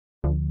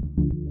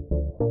Hey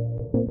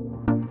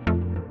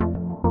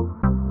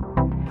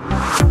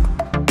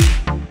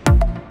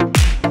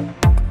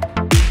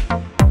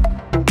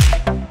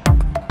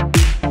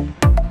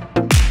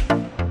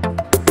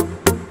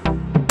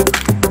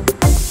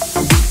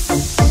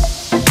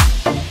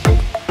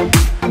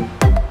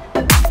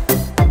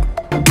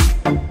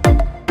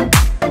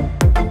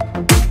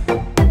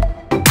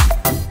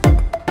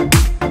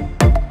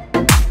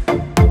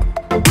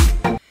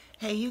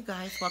you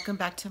guys, welcome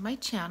back to my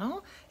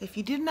channel. If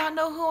you did not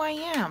know who I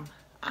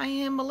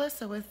am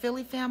Melissa with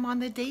Philly Fam on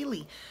the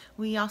Daily.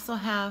 We also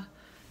have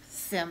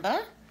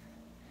Simba.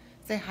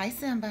 Say hi,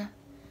 Simba.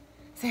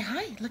 Say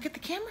hi, look at the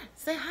camera.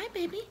 Say hi,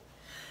 baby.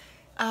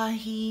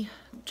 He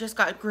just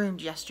got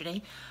groomed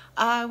yesterday.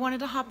 I wanted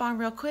to hop on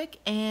real quick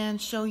and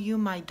show you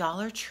my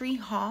Dollar Tree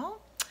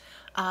haul.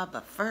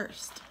 But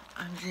first,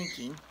 I'm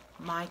drinking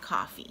my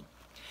coffee.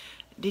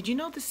 Did you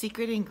know the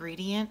secret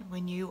ingredient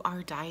when you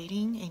are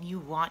dieting and you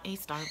want a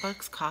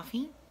Starbucks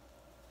coffee?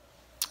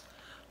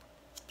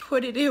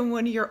 Put it in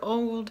one of your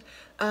old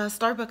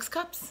Starbucks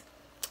cups.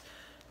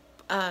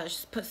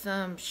 Just put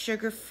some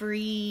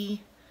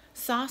sugar-free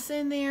sauce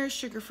in there,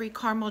 sugar-free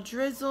caramel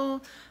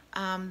drizzle.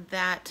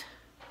 That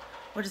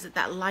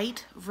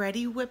light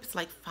ready whip. It's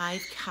like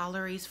 5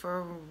 calories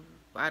for,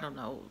 I don't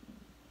know.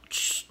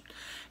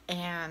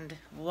 And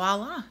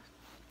voila.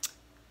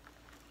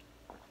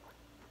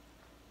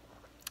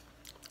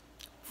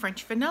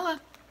 French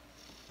vanilla.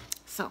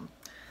 So,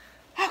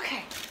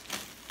 okay.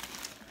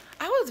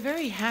 I was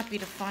very happy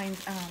to find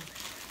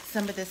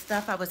some of this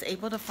stuff. I was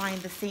able to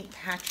find the St.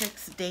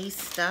 Patrick's Day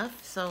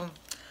stuff. So,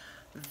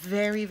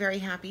 very, very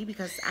happy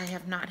because I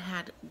have not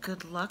had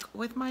good luck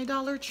with my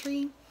Dollar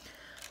Tree.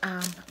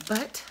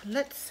 But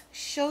let's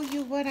show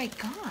you what I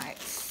got.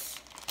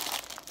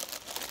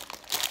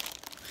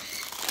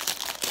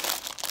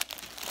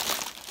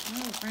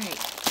 All right.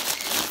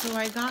 So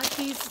I got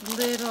these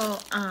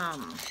little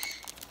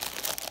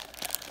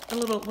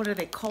what are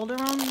they,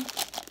 Calderon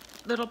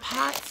little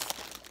pots.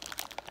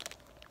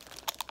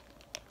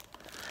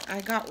 I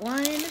got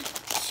 1, 2,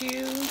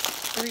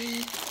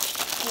 3,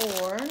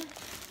 4.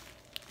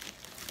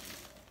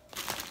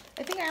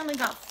 I think I only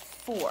got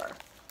 4.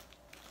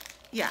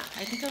 Yeah,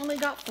 I think I only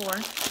got 4.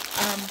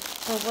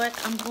 So what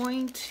I'm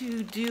going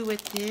to do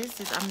with this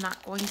is I'm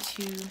not going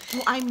to,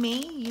 well, I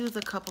may use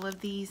a couple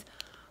of these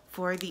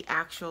for the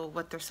actual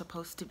what they're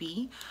supposed to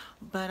be,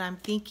 but I'm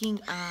thinking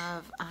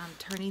of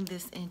turning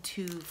this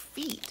into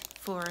feet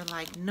for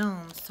like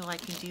gnomes, so I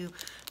can do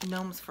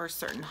gnomes for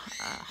certain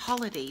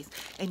holidays.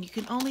 And you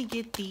can only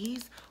get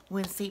these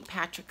when St.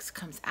 Patrick's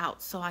comes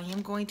out. So I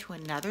am going to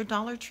another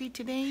Dollar Tree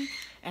today,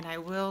 and I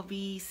will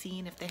be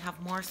seeing if they have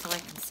more so I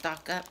can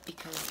stock up,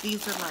 because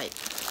these are like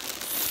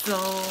so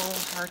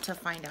hard to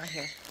find out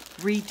here,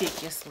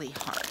 ridiculously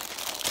hard.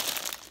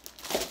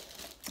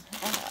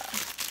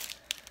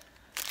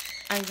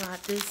 I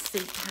got this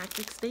St.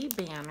 Patrick's Day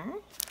banner.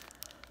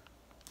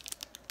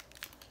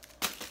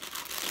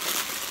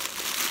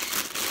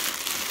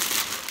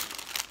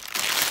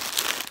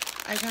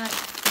 I got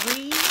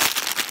 3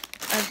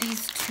 of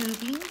these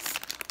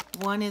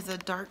tubings. One is a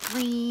dark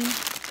green,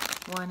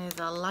 one is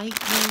a light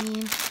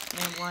green,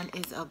 and one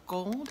is a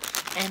gold.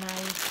 And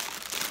I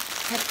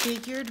had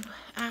figured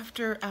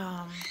after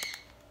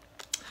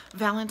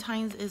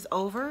Valentine's is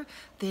over,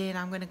 then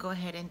I'm going to go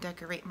ahead and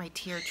decorate my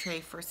tier tray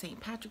for St.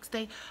 Patrick's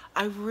Day.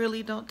 I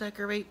really don't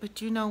decorate,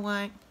 but you know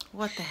what?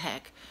 What the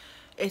heck?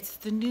 It's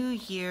the new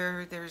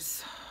year.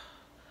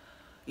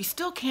 You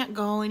still can't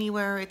go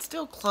anywhere. It's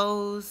still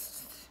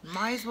closed.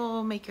 Might as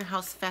well make your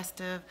house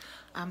festive.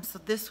 So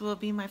this will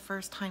be my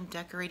first time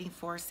decorating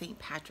for St.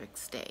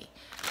 Patrick's Day.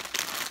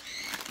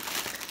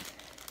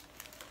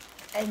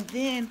 And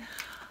then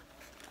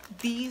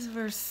these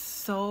were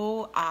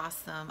so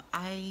awesome.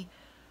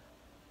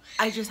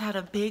 I just had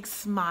a big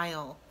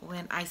smile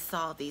when I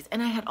saw these,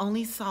 and I had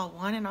only saw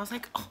one, and I was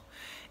like, oh,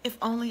 if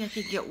only I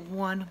could get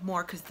one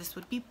more, because this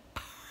would be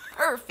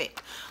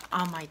perfect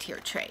on my tier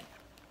tray.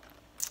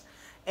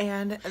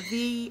 And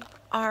they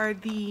are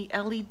the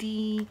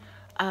LED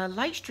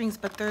light strings,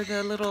 but they're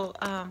the little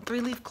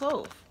 3-leaf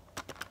clove.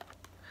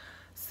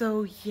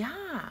 So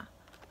yeah,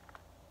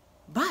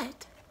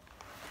 but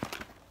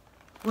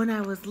when I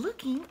was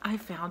looking, I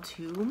found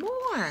 2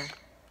 more.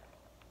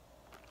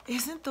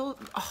 Isn't those,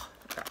 oh,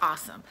 they're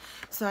awesome.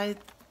 So I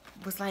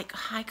was like,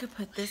 I could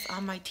put this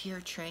on my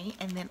tier tray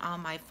and then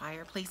on my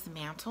fireplace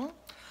mantle.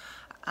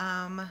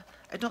 I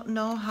don't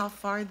know how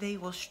far they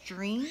will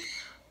string,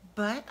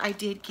 but I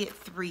did get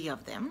 3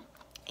 of them.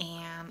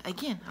 And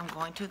again, I'm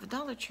going to the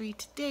Dollar Tree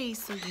today,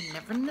 so you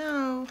never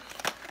know.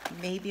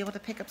 May be able to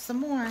pick up some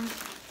more.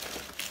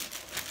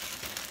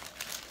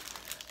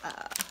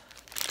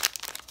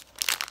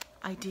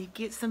 I did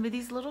get some of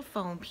these little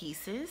foam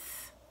pieces.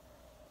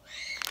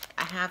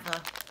 I have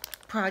a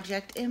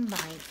project in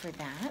mind for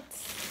that.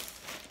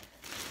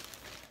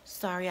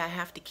 Sorry, I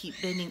have to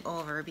keep bending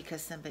over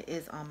because Simba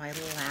is on my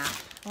lap.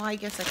 Well, I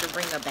guess I could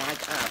bring a bag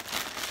up.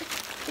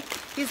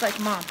 He's like,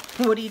 Mom,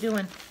 what are you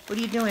doing? What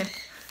are you doing?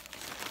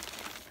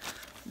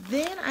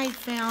 Then I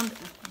found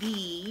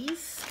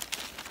these.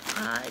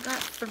 I got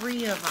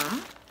 3 of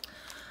them.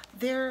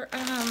 They're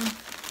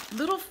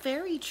little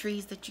fairy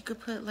trees that you could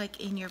put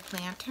like in your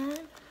planter,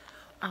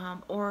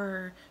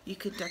 or you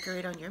could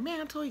decorate on your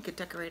mantle, you could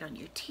decorate on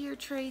your tier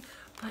tray.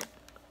 But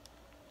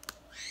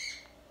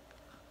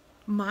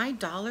my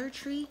Dollar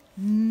Tree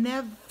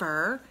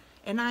never,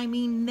 and I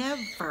mean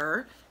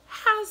never,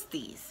 has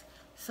these.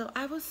 So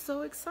I was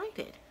so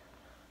excited.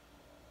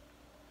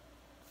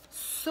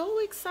 So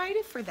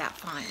excited for that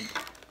find.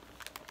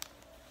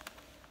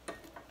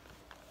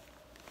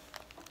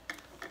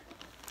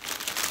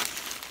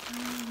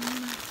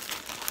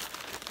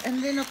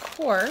 And then of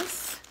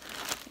course,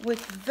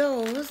 with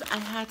those, I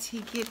had to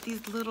get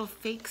these little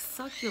fake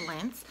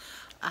succulents.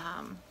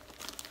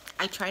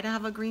 I try to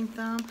have a green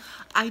thumb.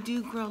 I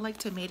do grow like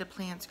tomato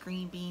plants,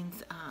 green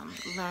beans,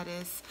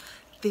 lettuce.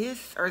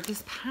 This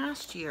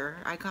past year,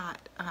 I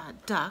got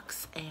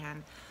ducks,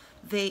 and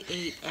they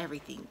ate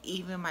everything,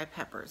 even my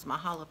peppers, my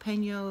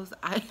jalapenos.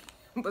 I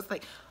was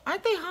like,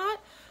 aren't they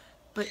hot?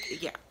 But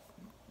yeah,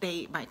 they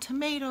ate my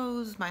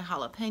tomatoes, my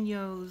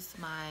jalapenos,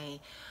 my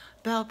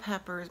bell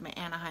peppers, my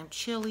Anaheim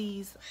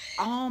chilies,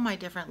 all my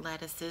different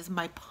lettuces,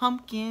 my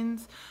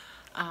pumpkins.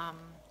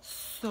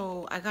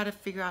 So I got to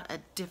figure out a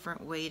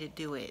different way to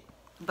do it.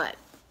 But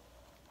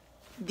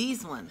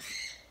these ones,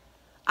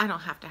 I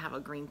don't have to have a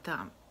green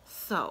thumb.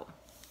 So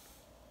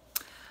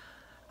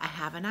I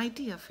have an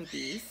idea for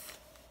these.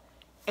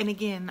 And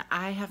again,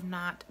 I have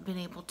not been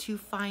able to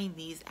find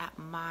these at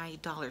my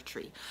Dollar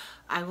Tree.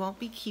 I won't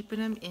be keeping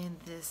them in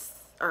this,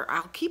 or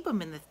I'll keep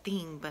them in the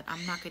thing, but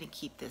I'm not going to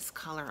keep this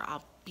color.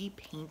 I'll be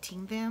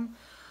painting them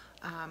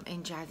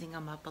and jazzing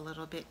them up a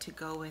little bit to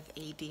go with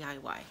a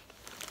DIY.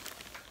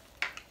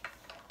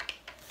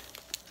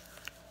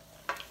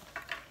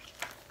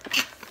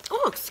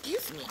 Oh,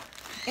 excuse me.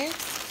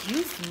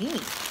 Excuse me.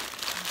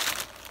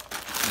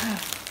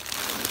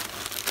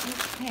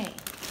 Okay.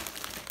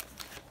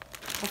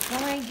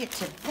 Before I get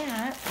to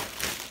that,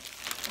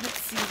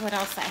 let's see what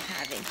else I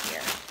have in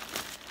here.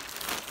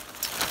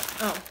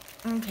 Oh,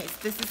 okay. So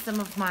this is some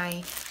of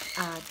my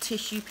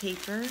tissue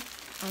paper.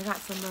 I got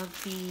some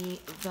of the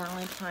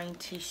Valentine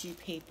tissue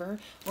paper.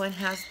 One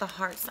has the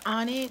hearts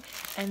on it,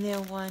 and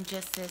then one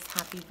just says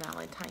Happy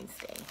Valentine's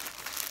Day.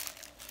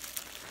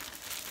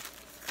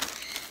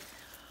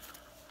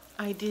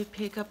 I did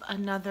pick up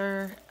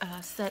another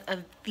set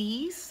of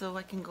these, so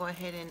I can go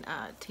ahead and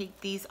take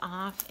these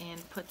off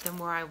and put them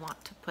where I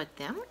want to put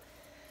them.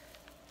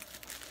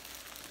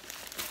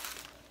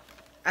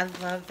 I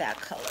love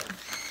that color.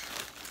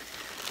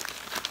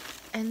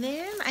 And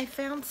then I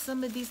found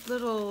some of these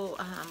little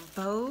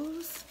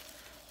bows,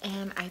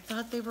 and I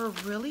thought they were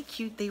really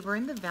cute. They were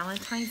in the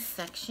Valentine's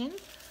section,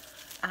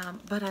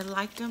 but I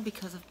liked them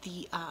because of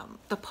the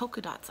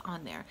polka dots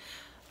on there.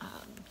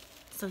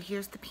 So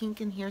here's the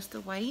pink and here's the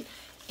white.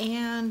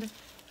 And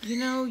you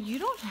know, you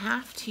don't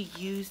have to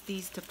use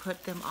these to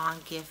put them on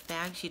gift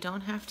bags. You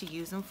don't have to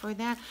use them for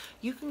that.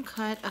 You can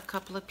cut a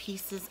couple of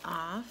pieces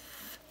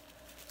off,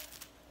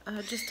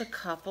 just a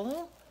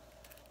couple,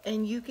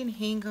 and you can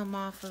hang them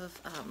off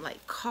of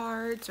like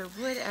cards or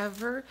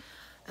whatever.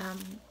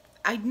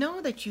 I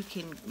know that you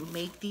can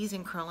make these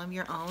and curl them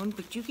your own,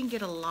 but you can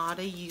get a lot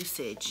of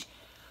usage.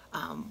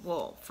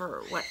 Well,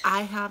 for what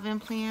I have in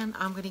plan,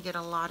 I'm going to get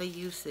a lot of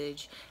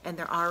usage, and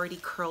they're already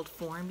curled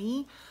for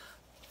me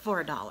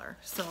for $1.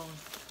 So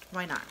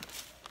why not?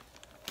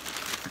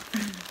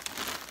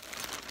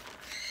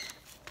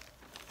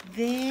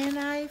 Then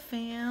I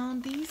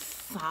found these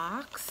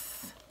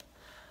socks.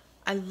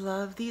 I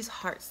love these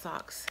heart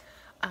socks.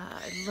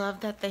 I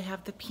love that they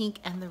have the pink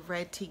and the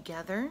red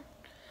together.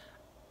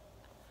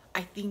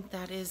 I think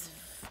that is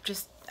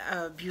just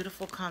a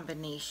beautiful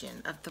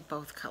combination of the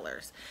both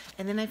colors.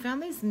 And then I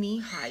found these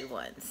knee-high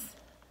ones,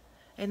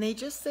 and they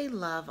just say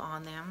love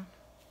on them.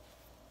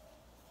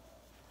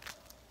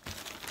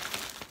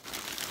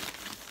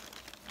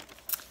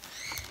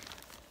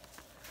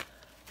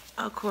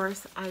 Of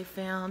course, I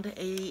found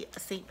a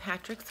St.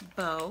 Patrick's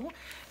bow.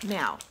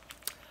 Now,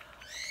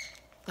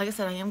 like I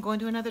said, I am going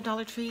to another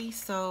Dollar Tree,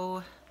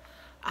 so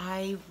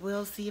I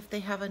will see if they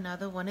have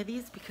another one of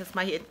these, because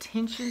my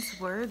intentions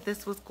were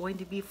this was going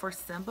to be for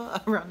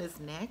Simba around his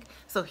neck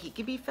so he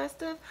could be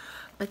festive.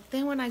 But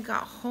then when I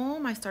got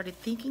home, I started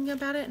thinking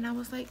about it, and I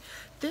was like,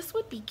 this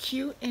would be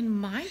cute in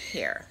my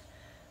hair,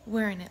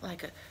 wearing it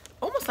like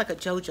almost like a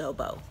JoJo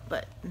bow,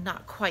 but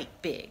not quite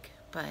big.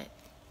 But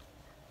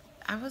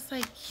I was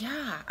like,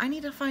 yeah, I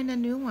need to find a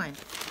new one.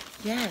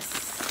 Yes.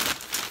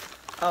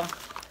 Oh,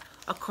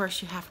 of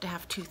course you have to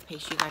have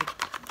toothpaste. You gotta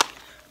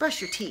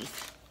brush your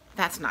teeth.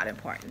 That's not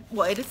important.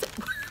 Well, it is.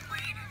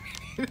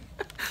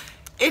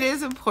 It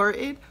is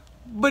important,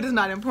 but it's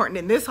not important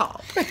in this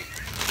haul.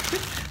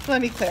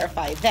 Let me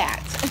clarify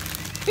that.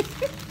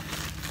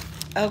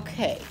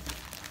 Okay.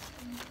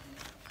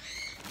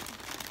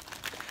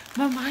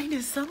 My mind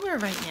is somewhere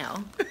right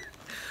now.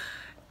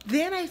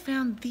 Then I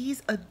found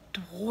these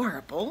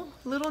adorable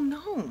little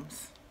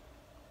gnomes.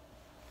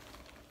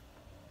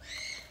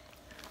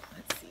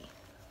 Let's see.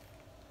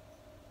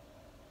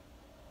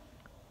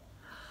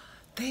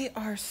 They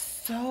are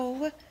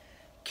so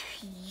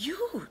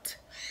cute.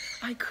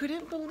 I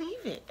couldn't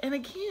believe it. And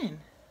again,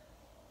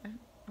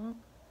 oh,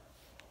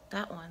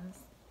 that one's,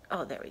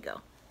 oh, there we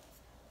go.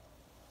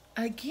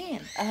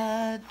 Again,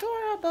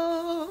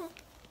 adorable.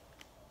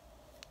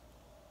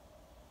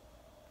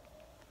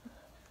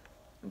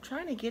 I'm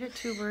trying to get it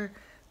to where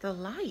the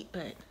light,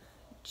 but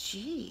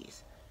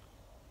geez.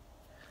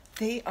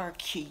 They are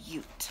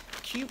cute.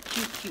 Cute,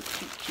 cute, cute,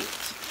 cute, cute.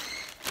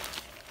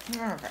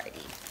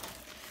 Alrighty.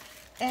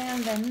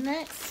 And the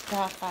next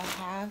stuff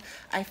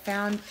I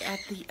found at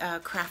the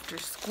Crafter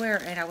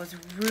Square, and I was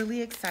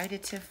really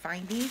excited to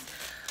find these.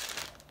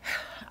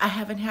 I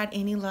haven't had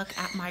any luck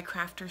at my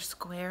Crafter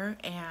Square,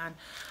 and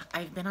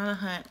I've been on a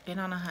hunt,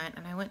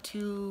 and I went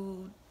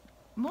to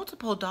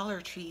multiple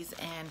Dollar Trees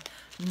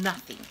and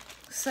nothing.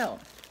 So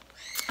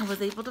I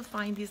was able to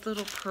find these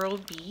little pearl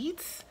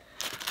beads.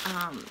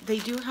 They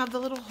do have the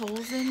little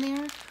holes in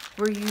there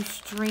where you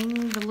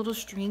string the little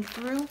string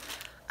through,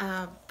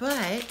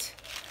 but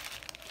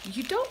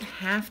you don't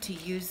have to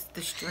use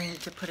the string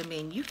to put them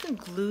in. You can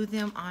glue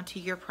them onto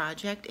your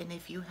project, and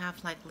if you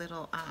have like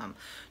little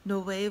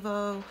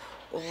Nuevo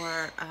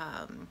or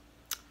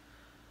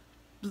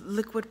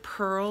liquid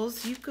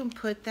pearls, you can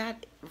put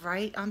that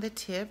right on the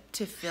tip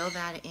to fill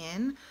that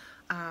in.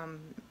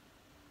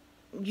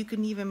 You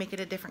can even make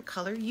it a different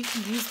color. You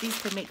can use these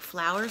to make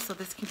flowers, so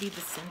this can be the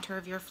center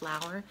of your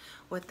flower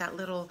with that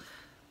little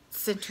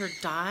center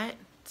dot.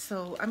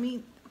 So I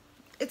mean,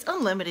 it's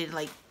unlimited.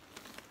 Like,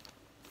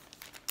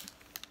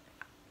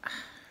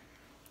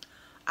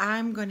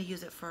 I'm going to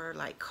use it for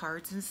like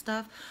cards and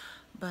stuff,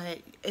 but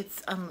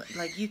it's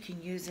like you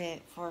can use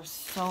it for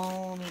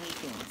so many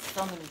things,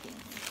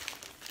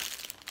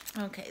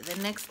 Okay,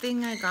 the next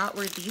thing I got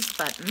were these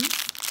buttons.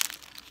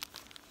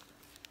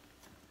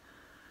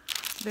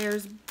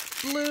 There's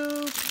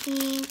blue,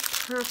 pink,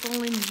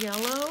 purple, and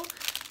yellow,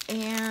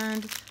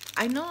 and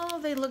I know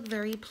they look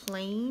very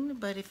plain,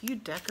 but if you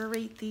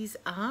decorate these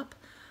up,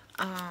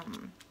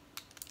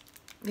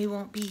 they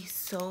won't be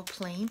so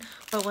plain.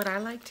 But what I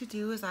like to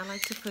do is I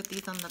like to put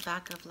these on the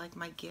back of like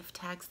my gift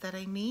tags that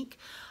I make.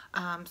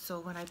 So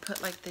when I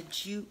put like the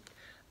jute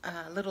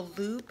little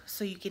loop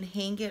so you can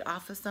hang it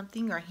off of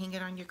something or hang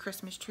it on your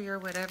Christmas tree or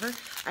whatever,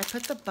 I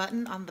put the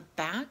button on the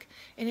back,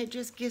 and it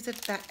just gives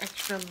it that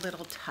extra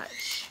little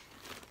touch.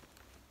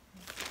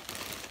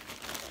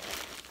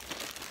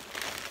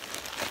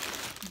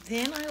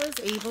 Then I was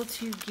able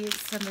to get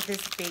some of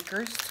this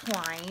Baker's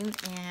Twine,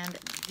 and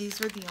these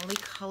were the only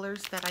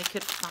colors that I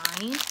could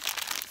find.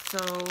 So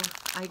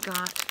I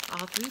got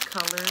all three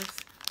colors.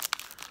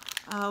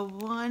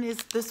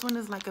 This one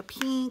is like a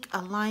pink,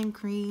 a lime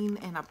green,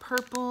 and a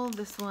purple.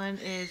 This one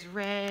is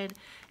red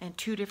and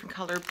two different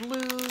color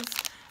blues.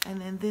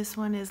 And then this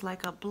one is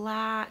like a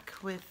black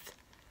with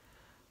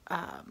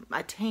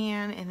a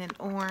tan, and then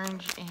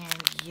orange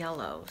and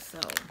yellow. So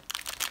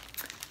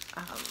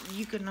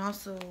you can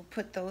also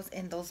put those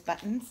in those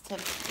buttons to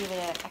give it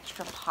an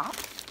extra pop.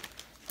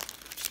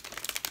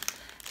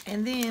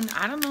 And then,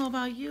 I don't know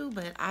about you,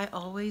 but I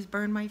always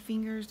burn my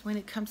fingers when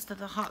it comes to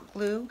the hot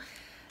glue.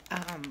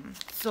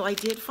 So I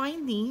did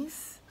find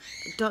these.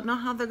 Don't know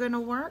how they're going to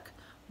work,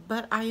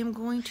 but I am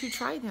going to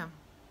try them.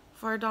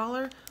 For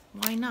 $1,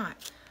 why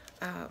not?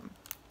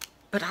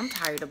 But I'm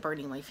tired of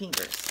burning my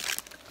fingers.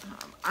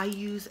 I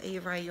use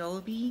a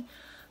Ryobi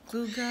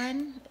glue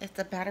gun. It's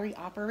a battery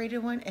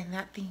operated one, and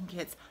that thing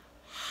gets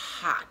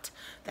hot.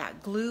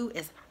 That glue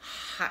is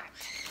hot.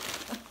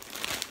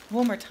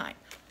 One more time.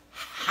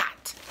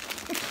 Hot.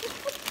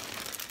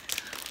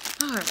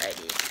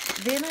 Alrighty.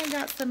 Then I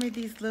got some of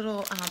these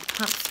little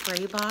pump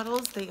spray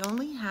bottles. They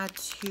only had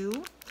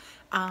 2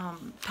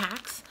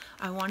 packs.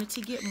 I wanted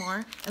to get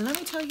more, and let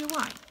me tell you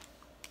why.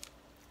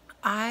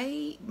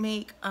 I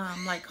make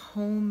like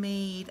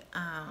homemade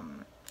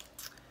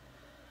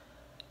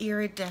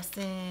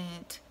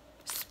iridescent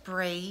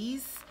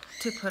sprays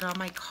to put on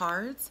my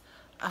cards.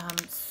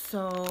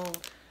 So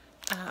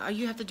all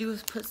you have to do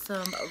is put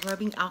some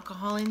rubbing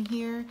alcohol in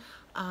here.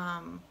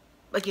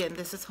 Again,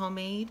 this is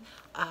homemade.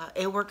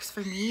 It works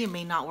for me. It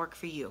may not work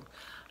for you.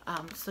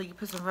 So you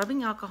put some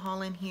rubbing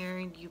alcohol in here,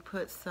 and you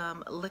put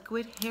some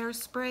liquid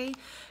hairspray,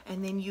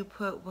 and then you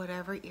put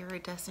whatever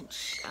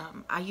iridescent,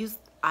 I use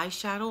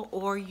eyeshadow,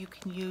 or you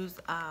can use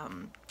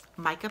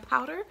mica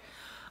powder.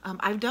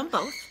 I've done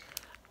both,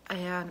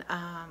 and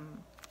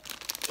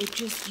you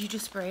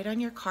just spray it on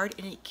your card,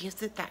 and it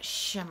gives it that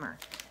shimmer,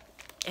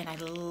 and I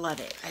love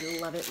it. I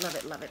love it, love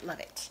it, love it, love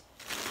it.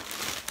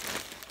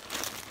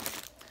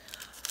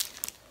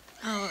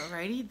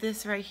 Alrighty,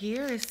 this right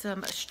here is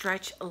some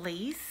stretch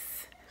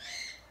lace.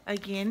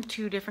 Again,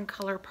 2 different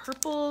color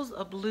purples,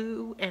 a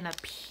blue and a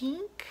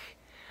pink.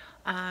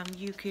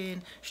 You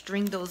can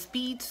string those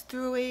beads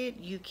through it.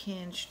 You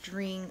can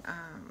string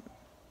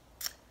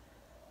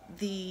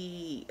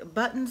the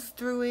buttons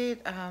through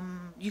it.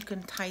 You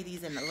can tie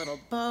these in a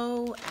little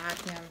bow, add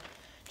them,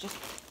 just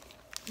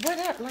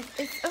whatever. Like,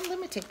 it's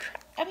unlimited.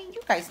 I mean, you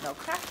guys know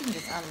crafting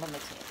is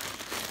unlimited.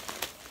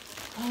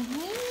 And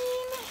then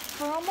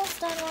we're almost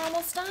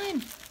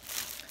done.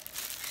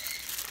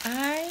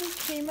 I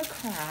came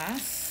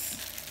across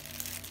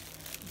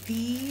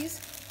these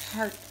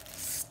heart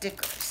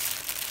stickers.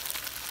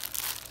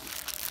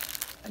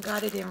 I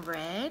got it in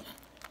red,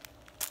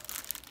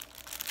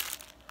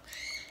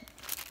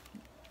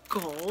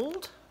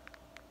 gold,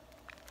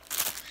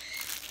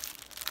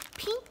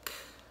 pink,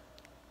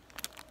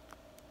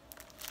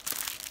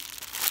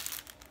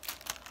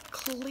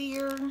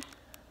 clear,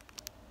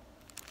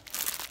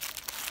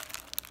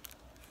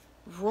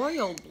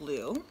 royal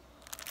blue,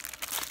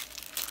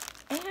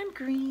 and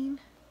green.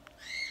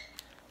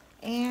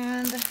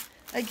 And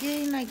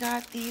again, I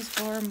got these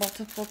for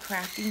multiple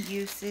crafting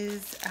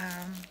uses.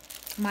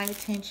 My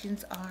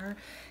intentions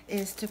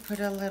is to put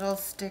a little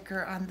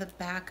sticker on the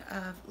back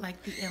of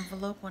like the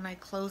envelope when I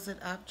close it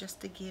up, just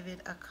to give it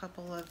a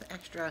couple of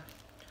extra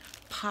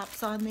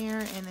pops on there,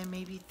 and then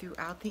maybe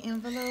throughout the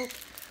envelope.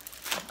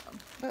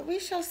 But we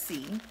shall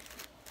see.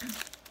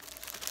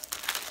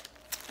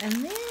 And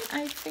then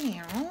I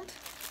found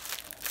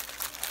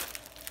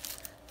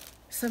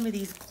some of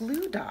these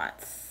glue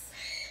dots.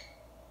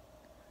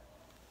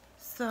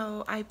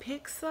 So I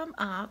picked some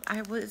up.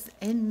 I was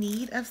in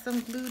need of some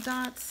glue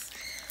dots,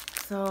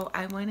 so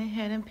I went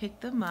ahead and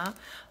picked them up.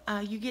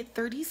 You get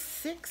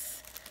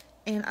 36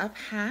 in a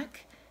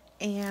pack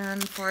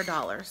and for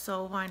 $1,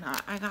 so why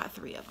not? I got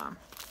 3 of them.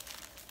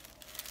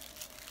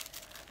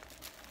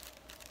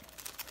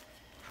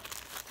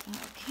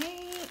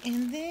 Okay,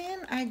 and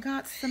then I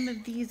got some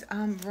of these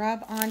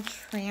rub-on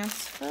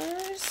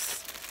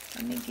transfers.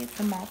 Let me get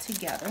them all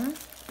together.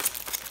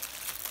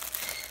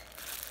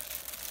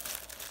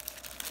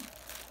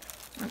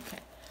 Okay,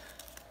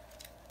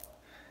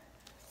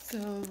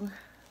 so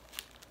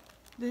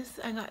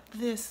I got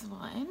this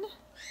one,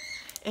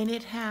 and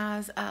it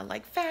has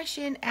like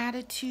fashion,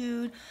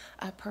 attitude,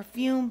 a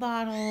perfume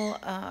bottle,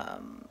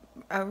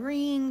 a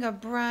ring, a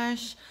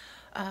brush.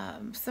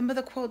 Some of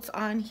the quotes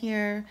on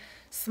here: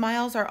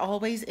 smiles are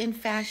always in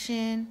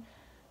fashion.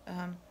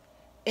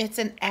 It's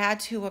an add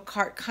to a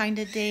cart kind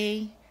of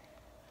day.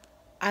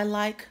 I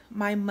like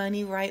my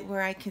money right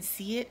where I can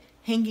see it,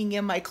 hanging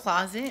in my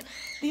closet.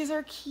 These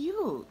are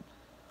cute.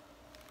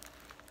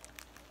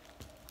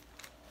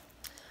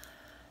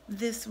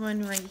 This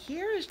one right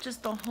here is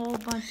just a whole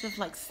bunch of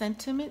like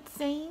sentiment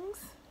sayings.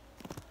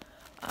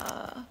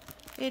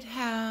 It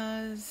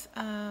has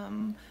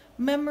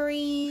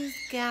memories,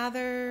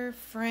 gather,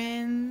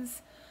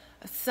 friends,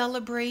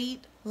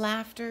 celebrate,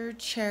 laughter,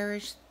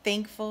 cherish,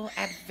 thankful,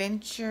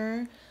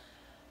 adventure,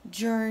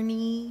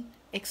 journey,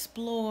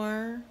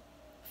 explore,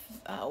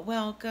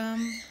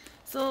 welcome.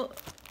 So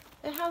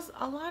it has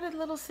a lot of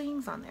little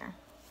sayings on there.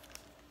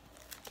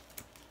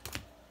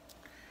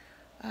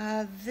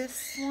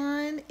 This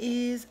one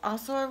is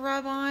also a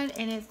rub-on,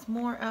 and it's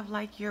more of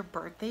like your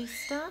birthday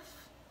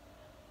stuff.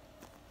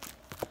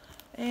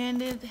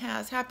 And it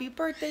has happy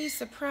birthday,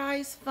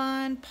 surprise,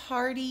 fun,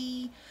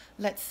 party,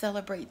 let's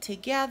celebrate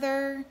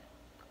together,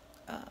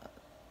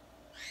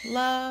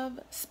 love,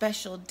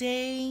 special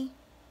day,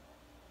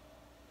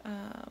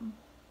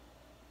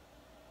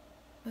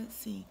 let's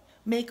see,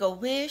 make a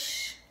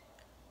wish.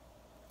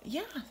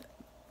 Yeah,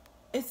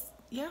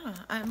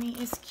 I mean,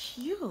 it's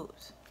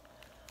cute.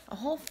 A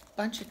whole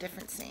bunch of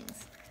different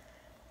things.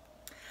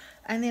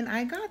 And then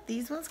I got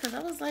these ones because I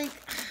was like,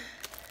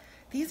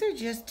 these are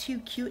just too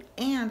cute,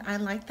 and I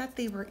like that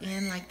they were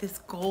in like this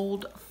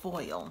gold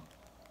foil.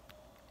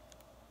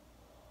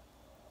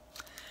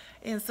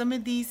 And some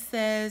of these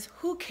says,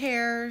 who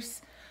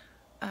cares?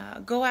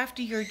 Go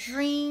after your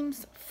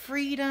dreams,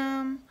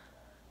 freedom,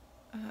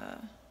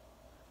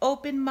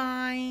 open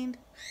mind,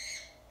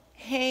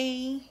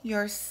 hey,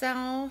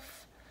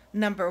 yourself,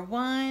 number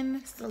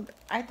one. So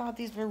I thought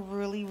these were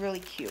really,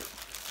 really cute.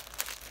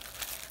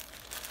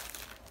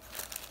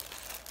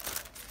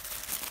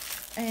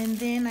 And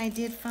then I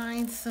did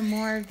find some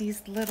more of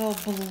these little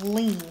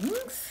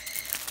blings.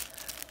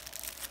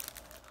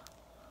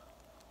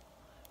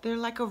 They're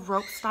like a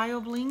rope style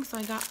bling. So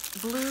I got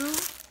blue,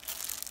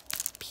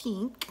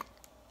 pink.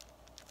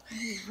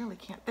 You really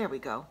can't, there we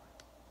go.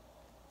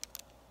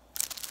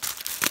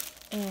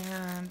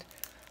 And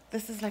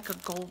this is like a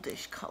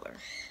goldish color.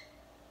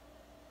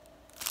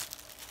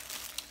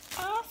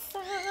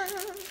 Awesome.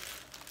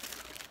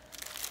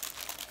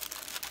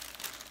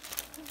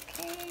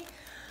 Okay.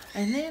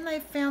 And then I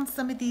found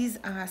some of these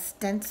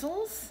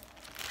stencils.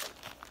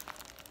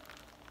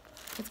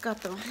 It's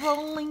got the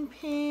rolling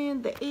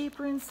pin, the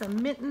apron,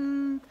 some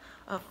mittens,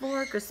 a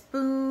fork, a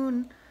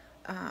spoon,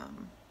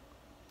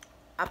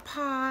 a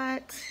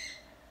pot,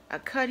 a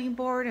cutting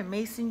board, a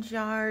mason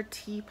jar,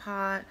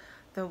 teapot,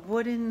 the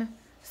wooden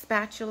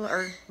spatula,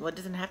 or well, it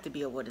doesn't have to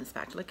be a wooden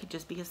spatula, it could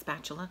just be a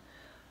spatula.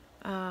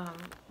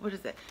 What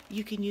is it?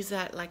 You can use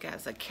that like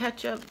as a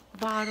ketchup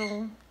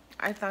bottle.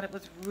 I thought it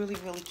was really,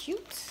 really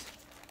cute.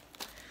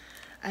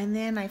 And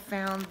then I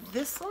found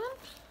this one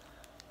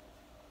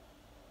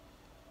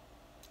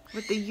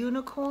with the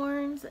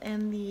unicorns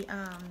and the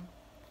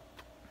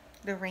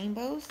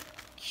rainbows.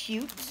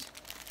 Cute.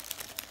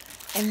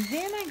 And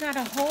then I got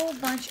a whole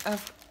bunch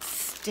of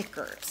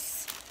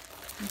stickers.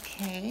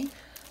 Okay,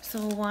 So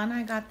one,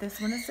 I got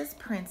this one. It says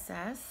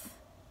Princess.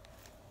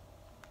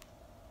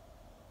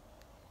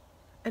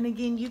 And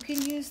again, you can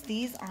use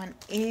these on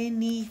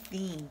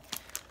anything.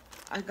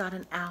 I got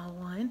an owl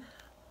one.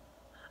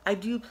 I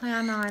do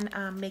plan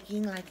on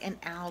making like an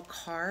owl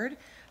card.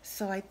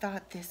 So I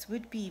thought this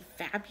would be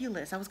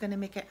fabulous. I was going to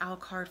make an owl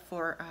card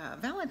for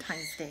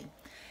Valentine's Day.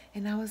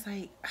 And I was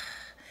like,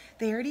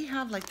 they already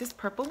have, like, this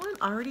purple one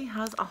already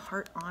has a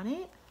heart on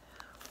it.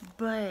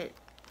 But,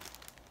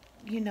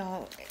 you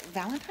know,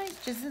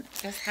 Valentine's doesn't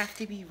just have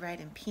to be red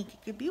and pink.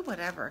 It could be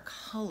whatever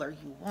color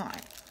you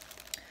want.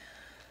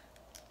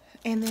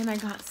 And then I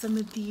got some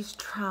of these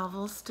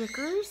travel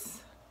stickers.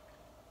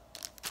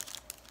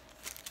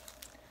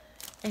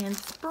 And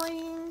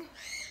spring.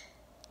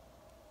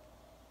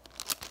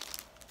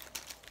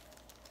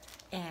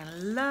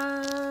 And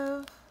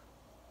love.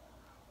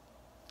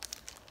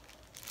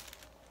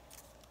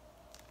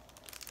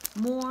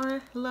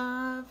 More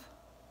love.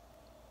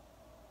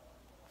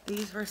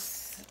 These were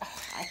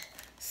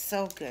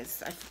so good.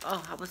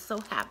 I was so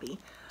happy.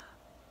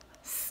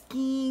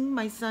 Skiing.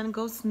 My son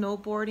goes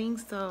snowboarding,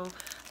 so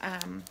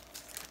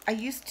I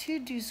used to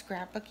do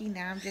scrapbooking.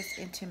 Now I'm just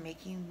into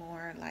making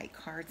more like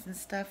cards and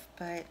stuff,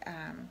 but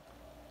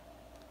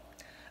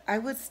I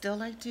would still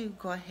like to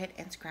go ahead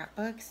and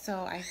scrapbook,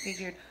 so I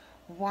figured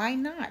why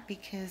not,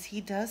 because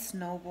he does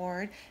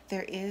snowboard.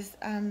 There is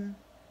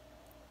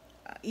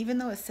even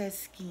though it says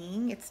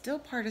skiing, it's still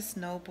part of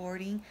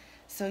snowboarding.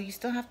 So you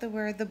still have to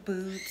wear the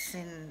boots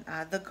and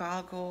the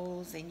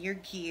goggles and your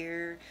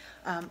gear.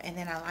 And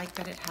then I like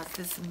that it has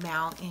this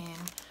mountain.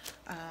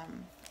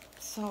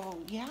 So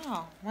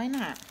yeah, why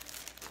not?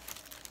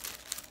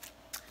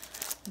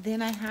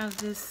 Then I have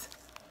this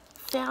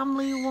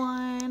family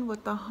one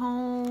with the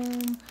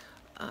home,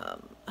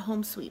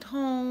 home sweet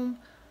home.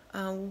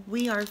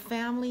 We are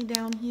family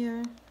down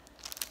here.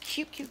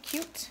 Cute, cute,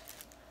 cute.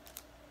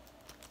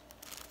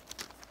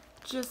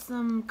 Just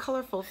some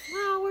colorful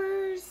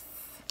flowers.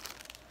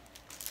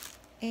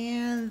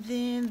 And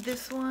then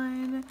this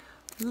one,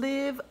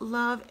 live,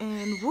 love,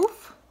 and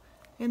woof.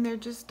 And they're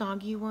just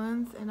doggy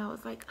ones. And I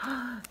was like,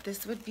 oh,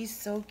 this would be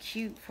so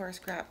cute for a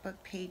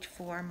scrapbook page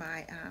for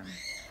my,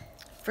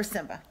 for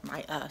Simba.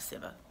 My,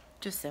 Simba.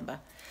 Just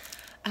Simba.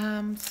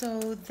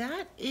 So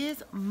that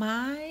is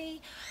my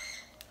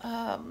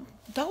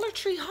Dollar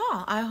Tree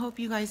haul. I hope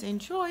you guys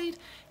enjoyed.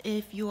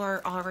 If you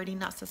are already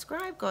not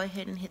subscribed, go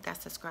ahead and hit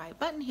that subscribe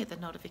button, hit the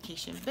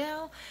notification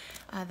bell.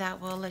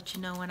 That will let you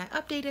know when I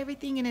update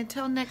everything. And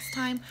until next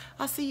time,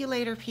 I'll see you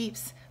later,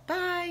 peeps.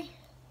 Bye.